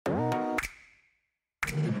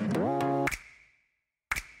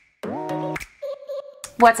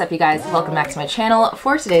What's up, you guys? Welcome back to my channel.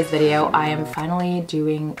 For today's video, I am finally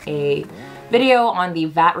doing a video on the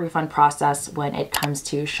VAT refund process when it comes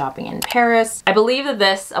to shopping in Paris. I believe that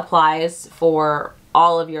this applies for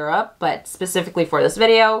all of Europe, but specifically for this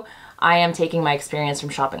video, I am taking my experience from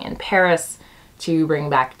shopping in Paris to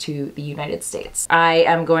bring back to the United States. I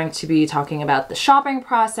am going to be talking about the shopping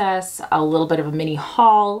process, a little bit of a mini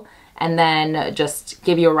haul, and then just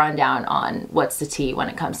give you a rundown on what's the tea when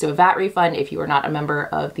it comes to a VAT refund if you are not a member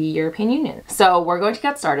of the European Union. So we're going to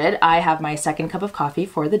get started. I have my second cup of coffee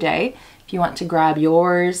for the day. If you want to grab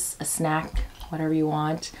yours, a snack, whatever you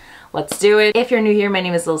want, let's do it. If you're new here, my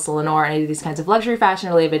name is Alyssa Lenore and I do these kinds of luxury fashion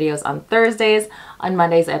related videos on Thursdays. On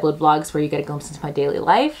Mondays, I upload vlogs where you get a glimpse into my daily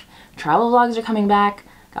life. Travel vlogs are coming back.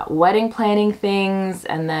 Got wedding planning things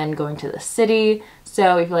and then going to the city.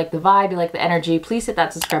 So if you like the vibe, you like the energy, please hit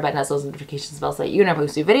that subscribe button as well as the notifications bell so that you know when I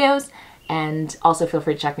post new videos. And also feel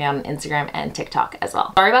free to check me out on Instagram and TikTok as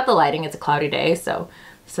well. Sorry about the lighting, it's a cloudy day, so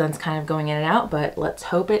the sun's kind of going in and out, but let's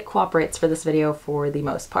hope it cooperates for this video for the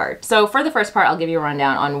most part. So for the first part, I'll give you a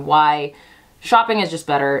rundown on why shopping is just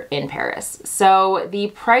better in Paris. So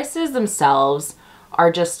the prices themselves are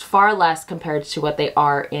just far less compared to what they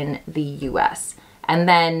are in the US. And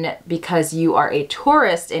then because you are a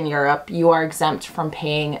tourist in Europe, you are exempt from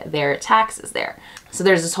paying their taxes there. So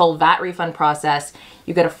there's this whole VAT refund process.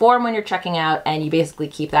 You get a form when you're checking out and you basically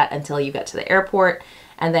keep that until you get to the airport,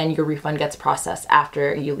 and then your refund gets processed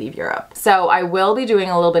after you leave Europe. So I will be doing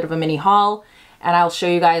a little bit of a mini haul and I'll show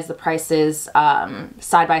you guys the prices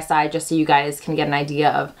side by side just so you guys can get an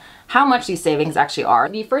idea of how much these savings actually are.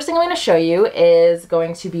 The first thing I'm going to show you is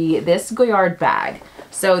going to be this Goyard bag.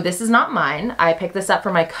 So this is not mine. I picked this up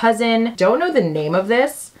from my cousin. Don't know the name of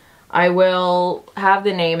this. I will have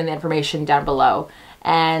the name and the information down below.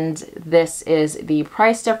 And this is the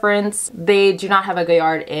price difference. They do not have a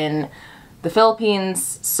Goyard in the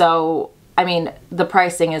Philippines. So, I mean, the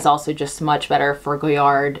pricing is also just much better for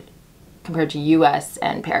Goyard compared to US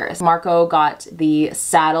and Paris. Marco got the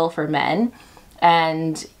saddle for men,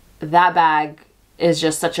 and that bag is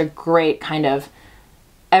just such a great kind of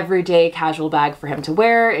everyday casual bag for him to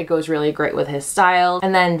wear. It goes really great with his style.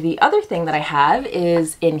 And then the other thing that I have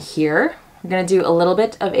is in here. I'm gonna do a little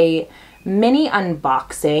bit of a mini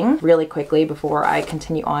unboxing really quickly before I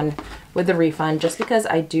continue on with the refund, just because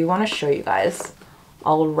I do want to show you guys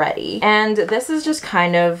already. And this is just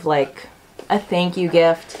kind of like a thank you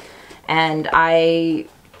gift, and I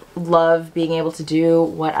love being able to do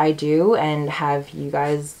what I do and have you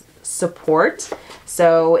guys support.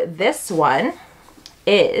 So this one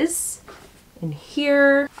is in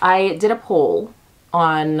here. I did a poll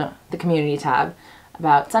on the community tab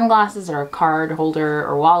about sunglasses or a card holder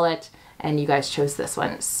or wallet, and you guys chose this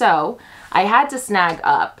one. So I had to snag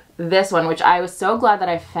up this one, which I was so glad that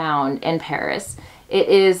I found in Paris. It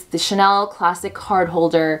is the Chanel Classic Card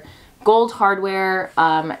Holder, gold hardware,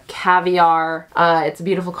 caviar. It's a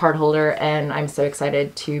beautiful card holder and I'm so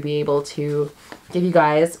excited to be able to give you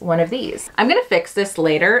guys one of these. I'm gonna fix this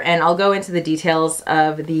later and I'll go into the details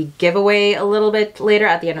of the giveaway a little bit later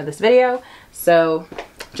at the end of this video. So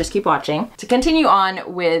just keep watching. To continue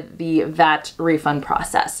on with the VAT refund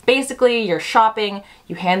process. Basically, you're shopping,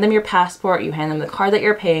 you hand them your passport, you hand them the card that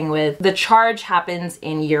you're paying with. The charge happens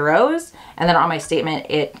in euros, and then on my statement,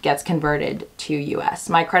 it gets converted to US.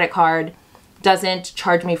 My credit card doesn't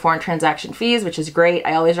charge me foreign transaction fees, which is great.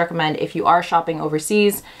 I always recommend if you are shopping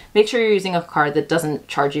overseas, make sure you're using a card that doesn't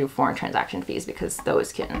charge you foreign transaction fees because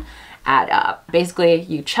those can add up. Basically,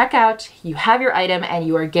 you check out, you have your item, and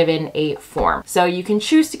you are given a form. So you can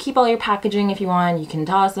choose to keep all your packaging if you want, you can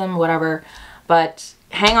toss them, whatever, but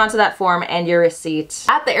hang on to that form and your receipt.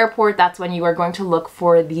 At the airport, that's when you are going to look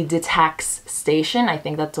for the detax station. I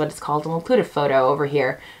think that's what it's called. I'll include a photo over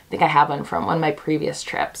here. I think I have one from one of my previous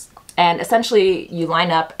trips. And essentially you line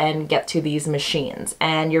up and get to these machines,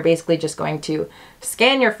 and you're basically just going to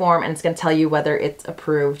scan your form and it's going to tell you whether it's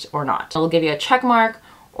approved or not. It'll give you a check mark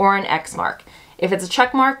or an X mark. If it's a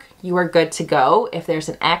check mark, you are good to go. If there's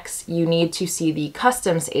an X, you need to see the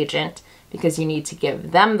customs agent because you need to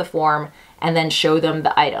give them the form and then show them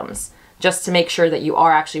the items, just to make sure that you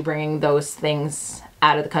are actually bringing those things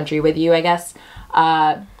out of the country with you, I guess.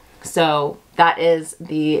 So that is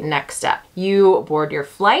the next step. You board your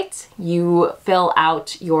flight, you fill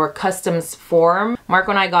out your customs form.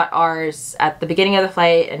 Marco and I got ours at the beginning of the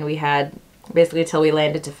flight and we had basically till we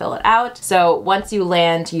landed to fill it out. So once you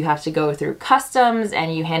land, you have to go through customs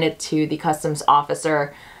and you hand it to the customs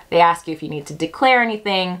officer. They ask you if you need to declare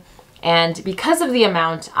anything. And because of the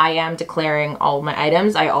amount I am declaring all my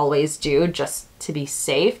items, I always do, just to be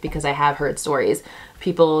safe, because I have heard stories,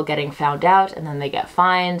 people getting found out and then they get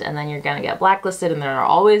fined and then you're gonna get blacklisted and they're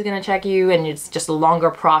always gonna check you, and it's just a longer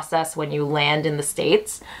process when you land in the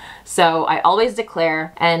States. So I always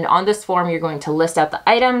declare, and on this form you're going to list out the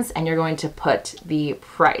items and you're going to put the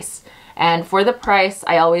price. And for the price,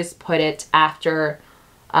 I always put it after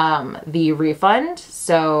the refund.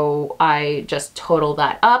 So I just total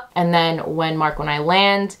that up, and then when I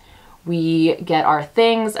land, we get our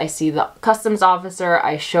things. I see the customs officer,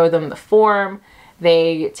 I show them the form,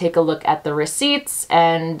 they take a look at the receipts,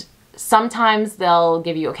 and sometimes they'll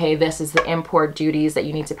give you, okay, this is the import duties that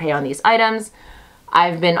you need to pay on these items.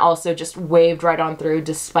 I've been also just waved right on through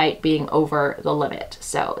despite being over the limit.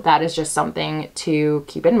 So that is just something to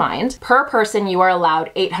keep in mind. Per person, you are allowed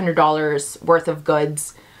 $800 worth of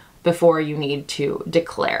goods before you need to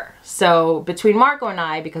declare. So between Marco and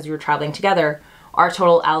I, because we were traveling together, our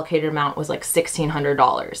total allocated amount was like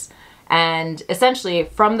 $1,600. And essentially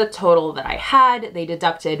from the total that I had, they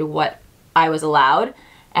deducted what I was allowed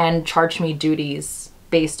and charged me duties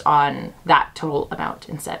based on that total amount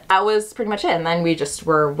instead. That was pretty much it. And then we just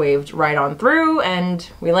were waved right on through and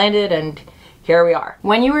we landed, and here we are.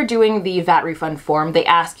 When you were doing the VAT refund form, they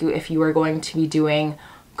ask you if you are going to be doing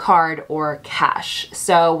card or cash.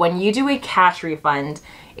 So when you do a cash refund,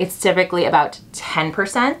 it's typically about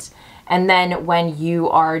 10%. And then when you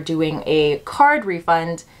are doing a card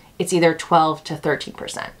refund, it's either 12 to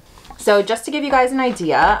 13%. So just to give you guys an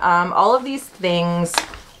idea, all of these things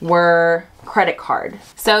were credit card.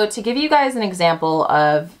 So to give you guys an example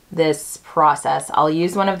of this process, I'll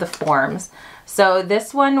use one of the forms. So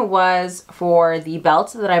this one was for the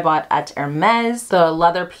belt that I bought at Hermes. The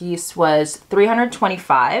leather piece was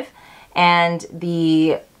 $325, and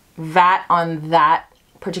the VAT on that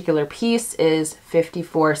particular piece is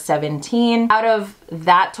 $54.17. Out of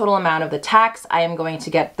that total amount of the tax, I am going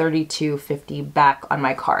to get $32.50 back on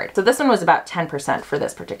my card. So this one was about 10% for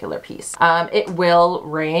this particular piece. It will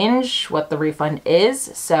range what the refund is.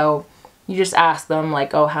 So you just ask them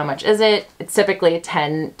like, oh, how much is it? It's typically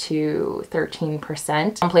 10 to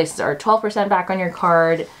 13%. Some places are 12% back on your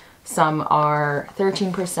card. Some are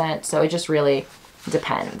 13%. So it just really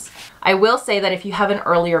depends. I will say that if you have an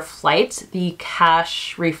earlier flight, the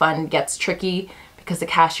cash refund gets tricky because the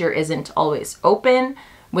cashier isn't always open.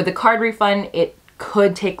 With the card refund, it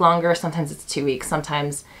could take longer. Sometimes it's 2 weeks,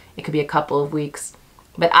 sometimes it could be a couple of weeks.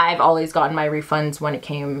 But I've always gotten my refunds when it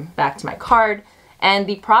came back to my card. And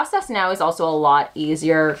the process now is also a lot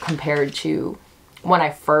easier compared to when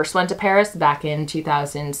I first went to Paris back in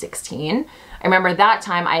 2016. I remember that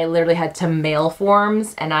time I literally had to mail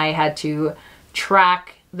forms and I had to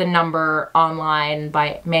track the number online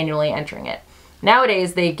by manually entering it.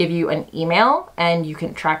 Nowadays, they give you an email and you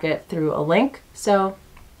can track it through a link. So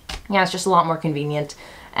yeah, it's just a lot more convenient.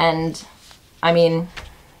 And I mean,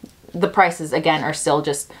 the prices again are still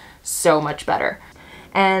just so much better.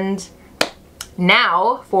 And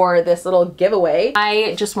now for this little giveaway,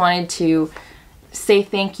 I just wanted to say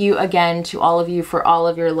thank you again to all of you for all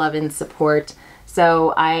of your love and support.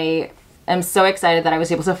 So I'm so excited that I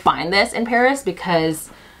was able to find this in Paris, because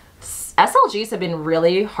SLGs have been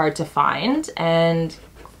really hard to find, and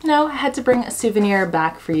I had to bring a souvenir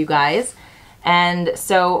back for you guys. And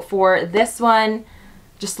so for this one,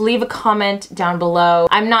 just leave a comment down below.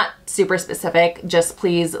 I'm not super specific, just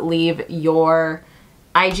please leave your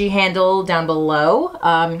IG handle down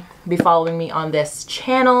below. Be following me on this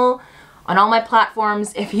channel, on all my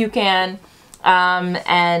platforms if you can.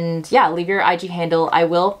 And yeah, leave your IG handle. I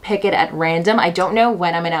will pick it at random. I don't know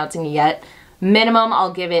when I'm announcing it yet. Minimum,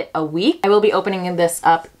 I'll give it a week. I will be opening this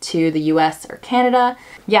up to the US or Canada.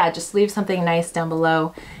 Yeah, just leave something nice down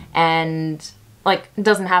below. And like, it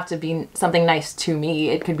doesn't have to be something nice to me.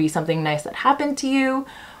 It could be something nice that happened to you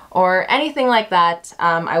or anything like that.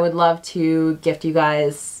 I would love to gift you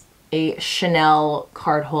guys a Chanel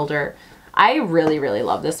card holder. I really, really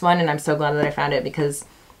love this one, and I'm so glad that I found it, because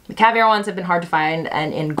the caviar ones have been hard to find,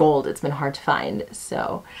 and in gold it's been hard to find.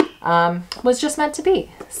 So was just meant to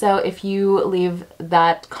be. So if you leave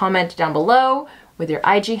that comment down below with your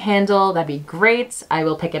IG handle, that'd be great. I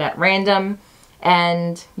will pick it at random.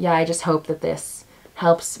 And yeah, I just hope that this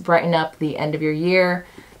helps brighten up the end of your year.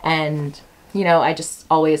 And I just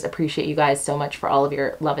always appreciate you guys so much for all of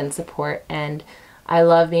your love and support. And I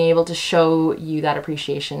love being able to show you that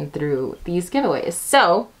appreciation through these giveaways.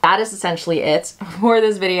 So that is essentially it for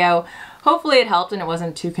this video. Hopefully it helped and it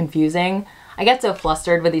wasn't too confusing. I get so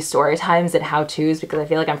flustered with these story times and how-tos because I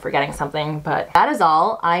feel like I'm forgetting something, but that is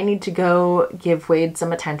all. I need to go give Wade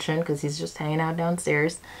some attention because he's just hanging out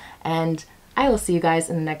downstairs, and I will see you guys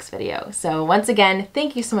in the next video. So once again,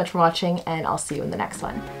 thank you so much for watching, and I'll see you in the next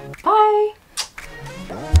one. Bye!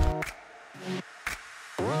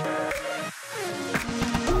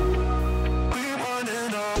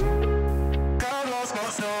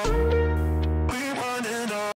 So